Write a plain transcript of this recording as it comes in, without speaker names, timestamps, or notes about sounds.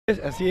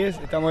Así es,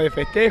 estamos de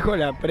festejo,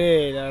 la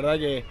pre, la verdad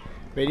que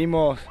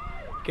venimos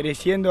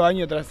creciendo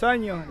año tras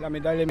año.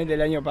 Lamentablemente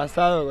el año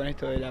pasado con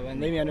esto de la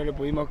pandemia no lo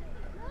pudimos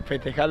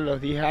festejar los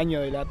 10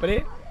 años de la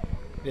pre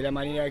de la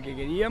manera que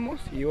queríamos,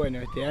 y bueno,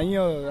 este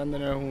año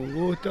dándonos un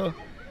gusto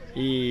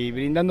y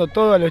brindando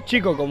todo a los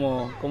chicos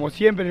como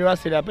siempre lo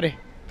hace la pre,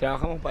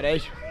 trabajamos para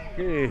ellos.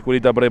 ¿Qué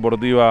Escuelita Pre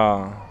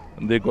Deportiva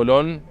de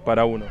Colón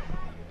para uno?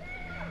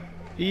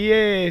 Y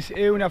es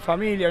una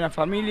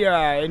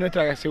familia, es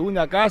nuestra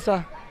segunda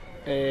casa,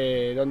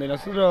 donde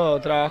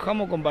nosotros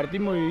trabajamos,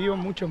 compartimos y vivimos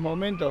muchos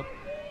momentos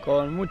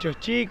con muchos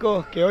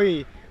chicos, que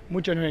hoy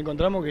muchos nos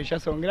encontramos que ya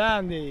son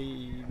grandes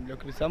y los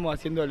cruzamos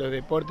haciendo los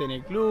deportes en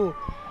el club,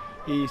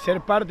 y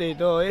ser parte de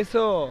todo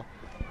eso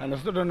a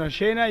nosotros nos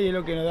llena y es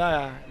lo que nos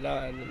da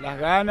las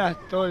ganas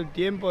todo el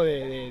tiempo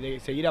de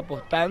seguir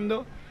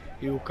apostando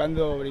y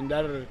buscando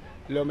brindar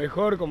lo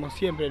mejor como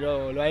siempre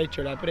lo ha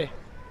hecho la pre.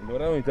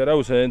 Lograron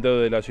instalarse dentro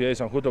de la ciudad de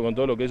San Justo con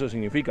todo lo que eso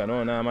significa,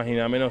 ¿no? Nada más y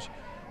nada menos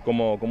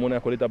como una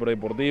escuelita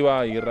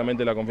predeportiva, y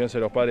realmente la confianza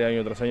de los padres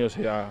año tras año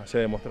se ha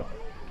demostrado.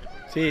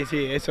 Sí,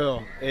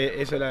 eso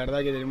la verdad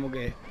que tenemos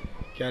que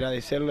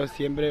agradecerlo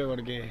siempre,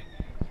 porque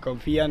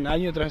confían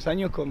año tras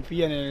año,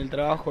 confían en el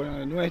trabajo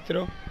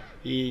nuestro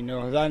y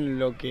nos dan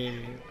lo que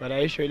para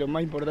ellos es lo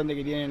más importante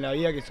que tienen en la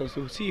vida, que son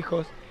sus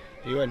hijos.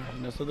 Y bueno,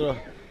 nosotros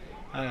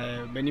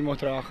venimos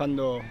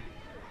trabajando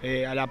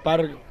a la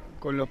par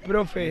con los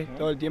profes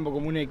todo el tiempo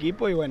como un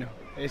equipo, y bueno,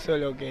 eso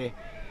es lo que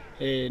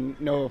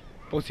nos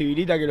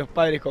posibilita que los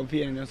padres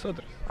confíen en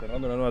nosotros.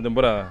 Cerrando una nueva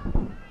temporada,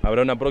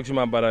 ¿habrá una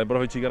próxima para el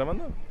profe Chica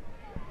Armando?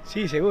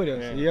 Sí, seguro,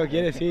 si Dios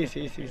quiere, sí.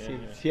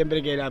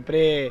 Siempre que la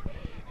pre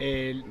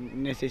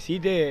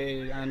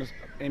necesite,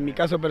 en mi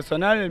caso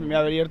personal me ha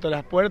abierto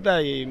las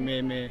puertas y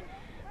me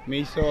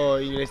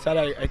hizo ingresar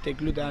a este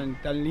club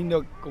tan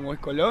lindo como es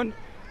Colón,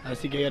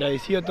 así que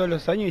agradecido todos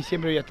los años y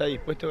siempre voy a estar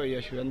dispuesto y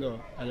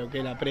ayudando a lo que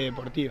es la pre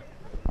deportiva.